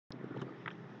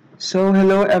So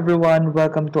hello everyone,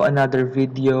 welcome to another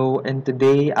video, and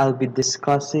today I'll be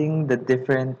discussing the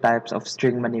different types of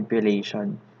string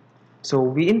manipulation. So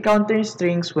we encounter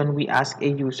strings when we ask a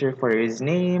user for his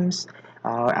names,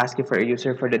 asking for a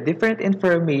user for the different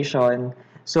information.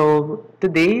 So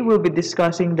today we'll be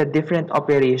discussing the different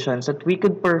operations that we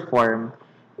could perform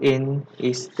in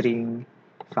a string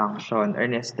function or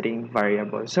in a string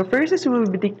variable. So first is we'll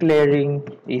be declaring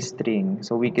a string.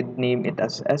 So we could name it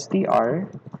as str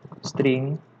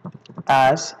string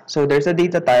as, so there's a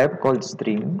data type called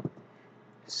string.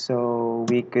 So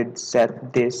we could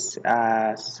set this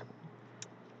as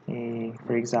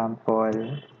for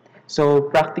example, so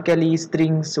practically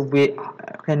strings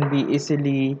can be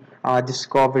easily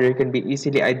discovered, can be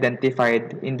easily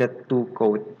identified in the two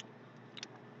quote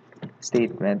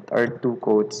statement or two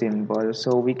quote symbol.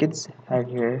 So we could have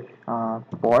here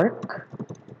pork.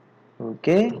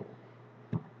 Okay.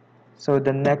 So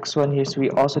the next one here is we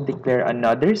also declare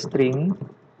another string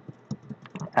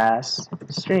as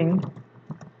string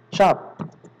chop.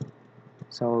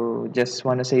 So just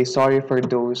want to say sorry for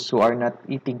those who are not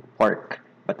eating pork,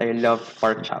 but I love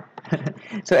pork chop.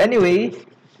 So anyway,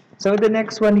 so the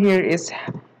next one here is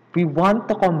we want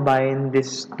to combine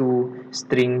these two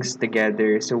strings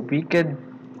together. So we could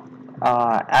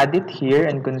add it here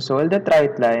and console that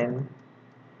right line.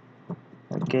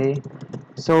 Okay.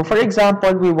 So for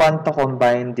example, we want to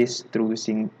combine these two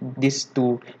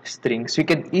strings. We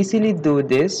can easily do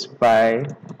this by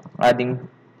adding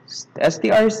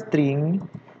str string,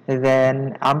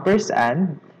 then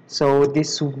ampersand. So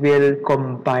this will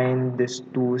combine these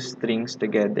two strings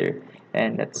together.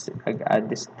 And let's add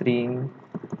the string.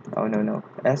 Oh no,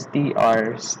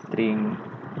 str string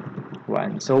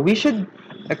 1. So we should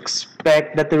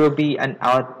expect that there will be an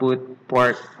output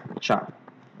pork chop.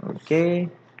 Okay.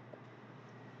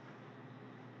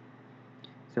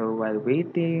 So while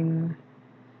waiting,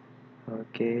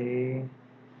 okay.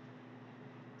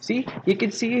 See, you can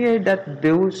see here that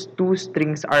those two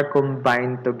strings are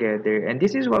combined together, and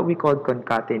this is what we call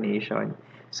concatenation.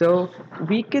 So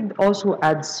we could also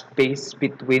add space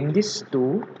between these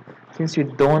two since we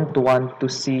don't want to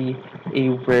see a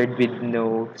word with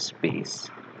no space.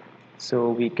 So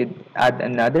we could add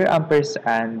another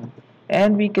ampersand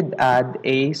and we could add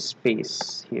a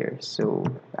space here. So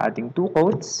adding two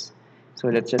quotes. So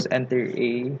let's just enter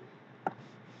a,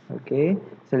 okay.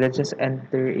 So let's just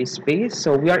enter a space.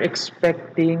 So we are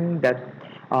expecting that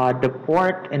the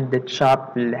pork and the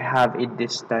chop will have a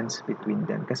distance between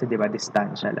them. Kasi diba,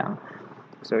 distansya lang.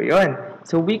 So yun.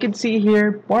 So we can see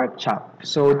here pork chop.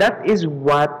 So that is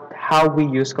how we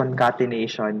use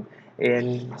concatenation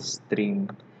in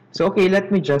string. So okay,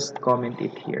 let me just comment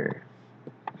it here.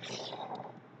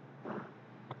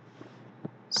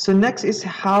 So next is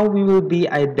how we will be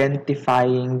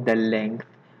identifying the length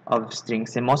of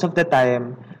strings. And most of the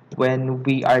time, when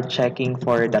we are checking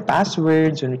for the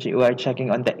passwords, when we are checking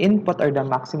on the input or the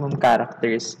maximum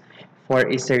characters for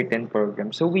a certain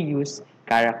program, so we use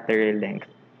character length.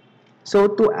 So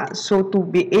to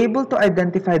be able to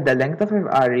identify the length of an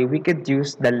array, we could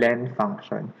use the len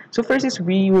function. So first is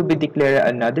we will be declaring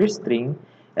another string,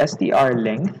 str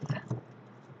length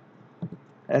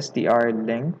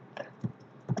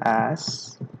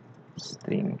as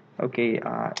string. Okay,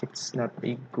 it's not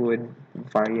a good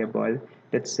variable.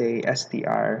 Let's say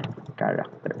str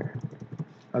character.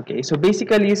 Okay, so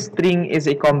basically string is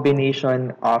a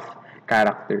combination of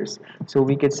characters. So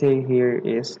we could say here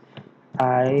is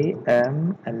I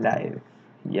am alive.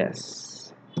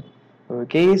 Yes.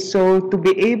 Okay, so to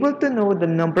be able to know the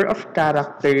number of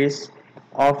characters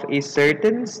of a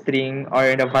certain string or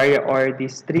the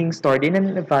string stored in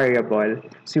a variable,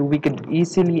 so we could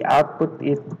easily output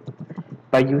it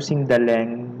by using the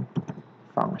len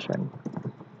function.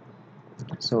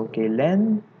 So okay,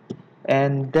 len,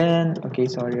 and then okay,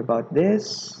 sorry about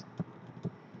this.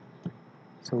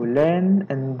 So len,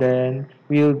 and then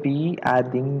we'll be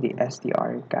adding the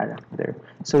str character.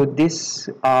 So this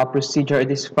procedure,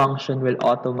 this function will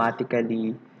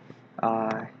automatically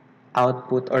uh,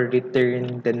 output or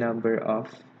return the number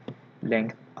of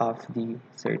length of the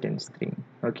certain string.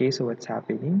 Okay, so what's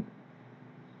happening?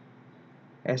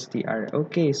 Str.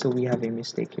 Okay, so we have a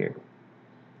mistake here.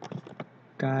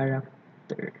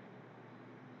 Character.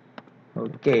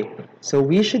 Okay, so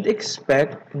we should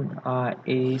expect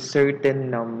a certain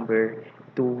number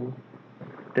to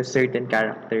the certain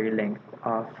character length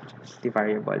of the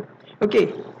variable.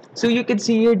 Okay, so you can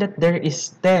see here that there is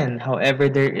 10. However,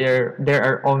 there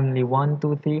are only 1,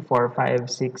 2, 3, 4, 5,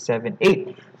 6, 7,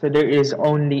 8. So there is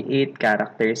only 8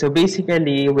 characters. So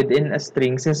basically, within a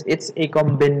string, since it's a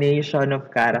combination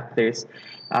of characters,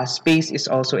 space is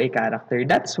also a character.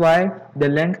 That's why the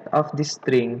length of the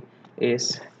string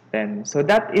is 10. So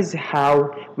that is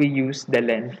how we use the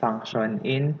len function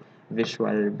in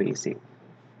Visual Basic.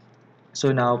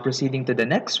 So now proceeding to the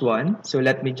next one. So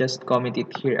let me just comment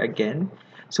it here again.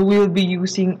 So we'll be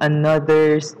using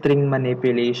another string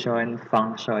manipulation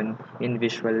function in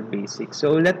Visual Basic.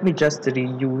 So let me just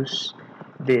reuse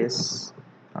this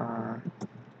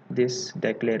this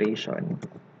declaration.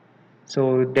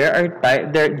 So there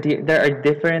are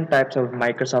different types of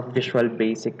Microsoft Visual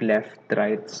Basic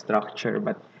left-right structure,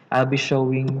 but I'll be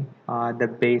showing the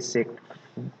basic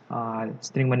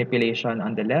string manipulation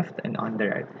on the left and on the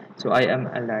right. So I am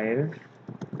alive,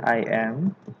 I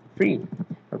am free.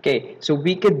 Okay, so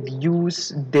we could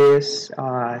use this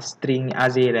string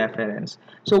as a reference.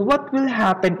 So what will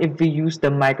happen if we use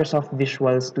the Microsoft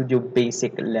Visual Studio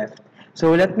Basic left?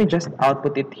 So let me just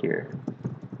output it here.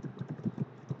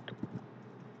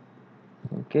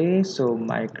 Okay, so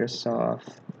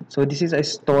Microsoft. So this is a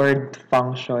stored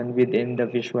function within the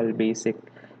Visual Basic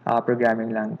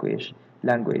programming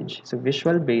language. So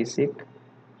Visual Basic.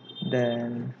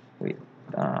 Then wait,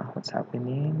 what's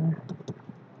happening?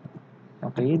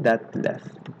 Okay, that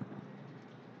left.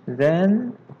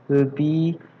 Then will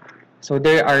be, so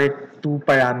there are two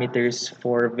parameters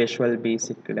for Visual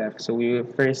Basic left. So we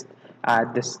will first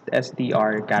add this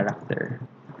str character,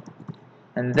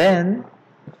 and then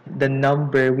the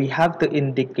number, we have to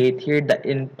indicate here the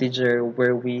integer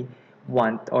where we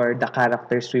want, or the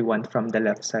characters we want from the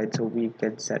left side. So we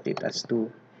can set it as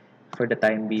 2 for the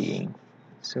time being.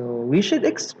 So we should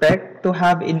expect to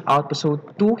have in output, so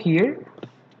 2 here,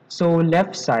 so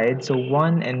left side, so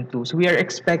 1 and 2. So we are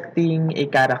expecting a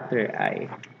character I.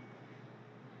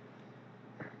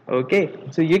 Okay,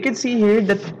 so you can see here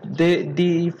that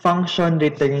the function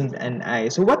returned an I.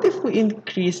 So what if we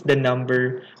increase the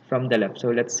number from the left? So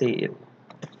let's say it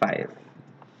 5.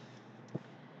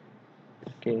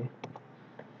 Okay,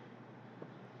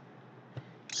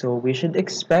 so we should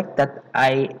expect that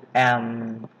I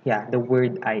am, yeah, the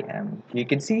word I am. You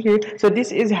can see here. So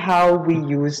this is how we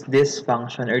use this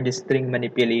function, or the string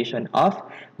manipulation of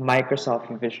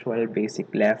Microsoft Visual Basic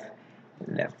left.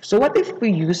 So what if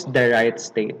we use the right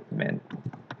statement?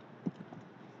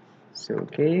 So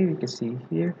okay, we can see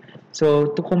here. So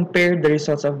to compare the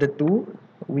results of the two,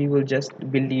 we will just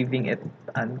be leaving it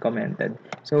uncommented.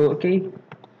 So okay,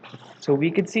 so we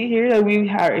can see here that we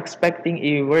are expecting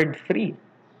a word free.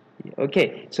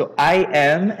 Okay, so I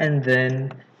am and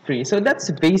then free. So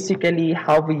that's basically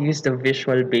how we use the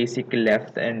Visual Basic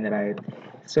left and right.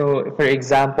 So for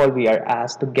example, we are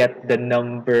asked to get the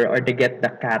number or to get the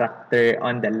character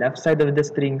on the left side of the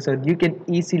string. So you can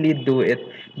easily do it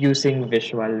using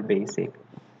Visual Basic.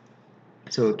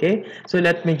 So okay, so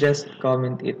let me just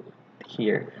comment it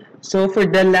here. So for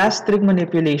the last string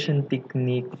manipulation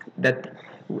technique that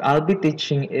I'll be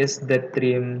teaching is the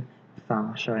trim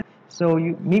function. So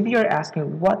maybe you're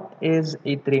asking, what is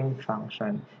a trim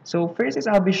function? So first is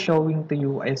I'll be showing to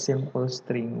you a simple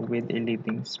string with a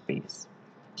leading space.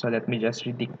 So let me just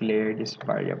redeclare this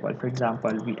variable. For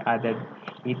example, we added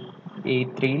a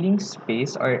trailing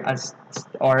space, or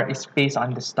a space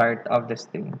on the start of the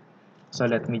string. So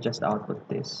let me just output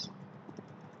this.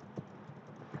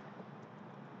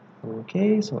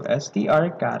 Okay, so str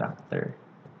character.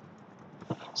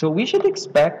 So we should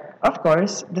expect, of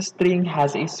course, the string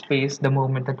has a space the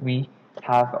moment that we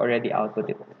have already output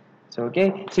it. So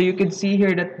okay, so you can see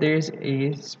here that there's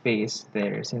a space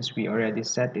there since we already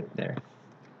set it there.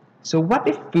 So what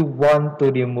if we want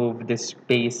to remove the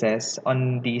spaces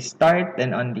on the start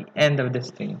and on the end of the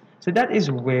string? So that is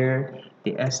where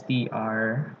the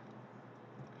str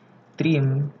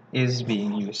trim is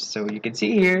being used. So you can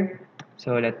see here.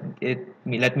 So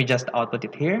let me just output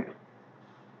it here.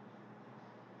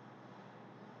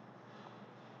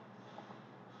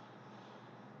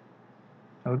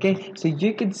 Okay, so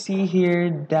you can see here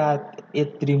that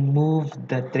it removed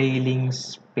the trailing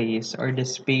space, or the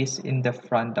space in the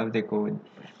front of the code.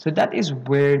 So that is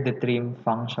where the trim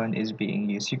function is being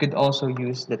used. You could also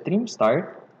use the trim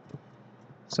start,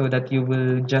 so that you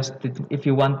will just, if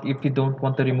you don't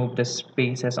want to remove the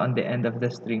spaces on the end of the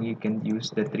string, you can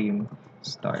use the trim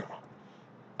start.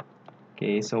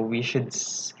 Okay, so we should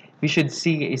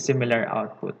see a similar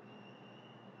output.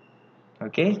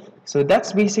 Okay, so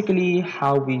that's basically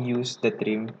how we use the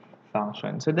trim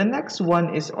function. So the next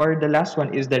one is, or the last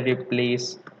one, is the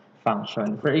replace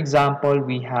function. For example,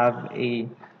 we have a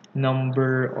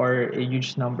number or a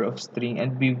huge number of string,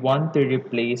 and we want to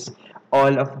replace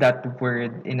all of that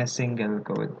word in a single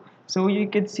code. So you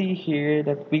can see here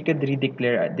that we could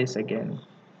redeclare this again.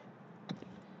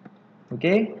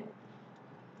 Okay,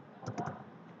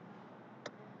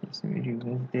 So we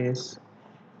remove this.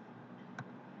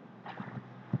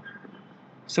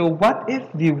 So what if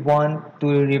we want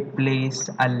to replace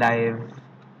alive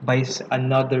by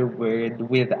another word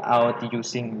without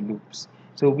using loops?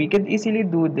 So we can easily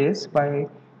do this by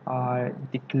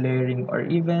declaring or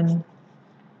even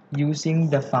using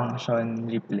the function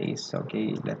replace.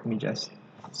 Okay, let me just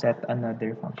set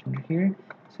another function here.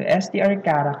 So str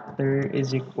character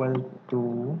is equal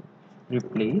to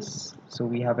replace. So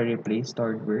we have a replace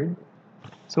stored word.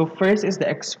 So first is the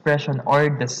expression or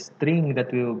the string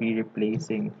that we will be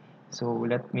replacing. So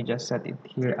let me just set it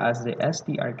here as the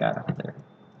str character.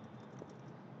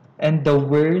 And the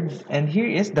word, and here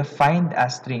is the find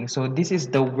as string. So this is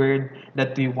the word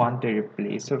that we want to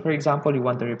replace. So for example, we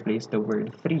want to replace the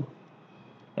word free.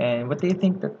 And what do you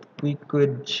think that we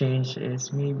could change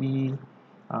is maybe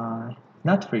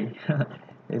not free.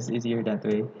 It's easier that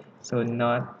way. So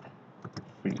not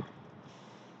free.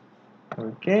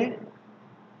 Okay.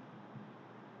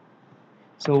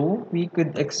 So we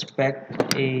could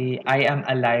expect a I am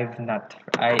alive, not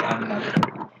I am not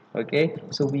free. Okay,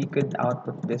 so we could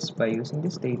output this by using the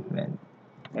statement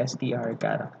str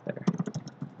character.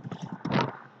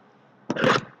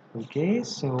 Okay,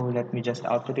 so let me just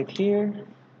output it here.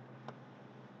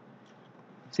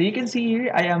 So you can see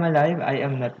here, I am alive, I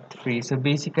am not free. So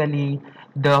basically,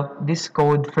 this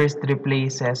code first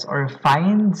replaces or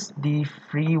finds the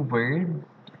free word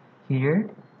here,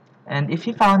 and if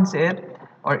he finds it,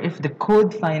 or if the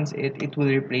code finds it, it will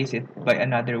replace it by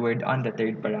another word on the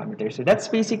third parameter. So that's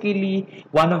basically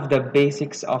one of the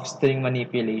basics of string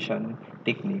manipulation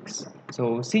techniques.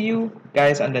 So see you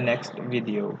guys on the next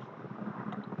video.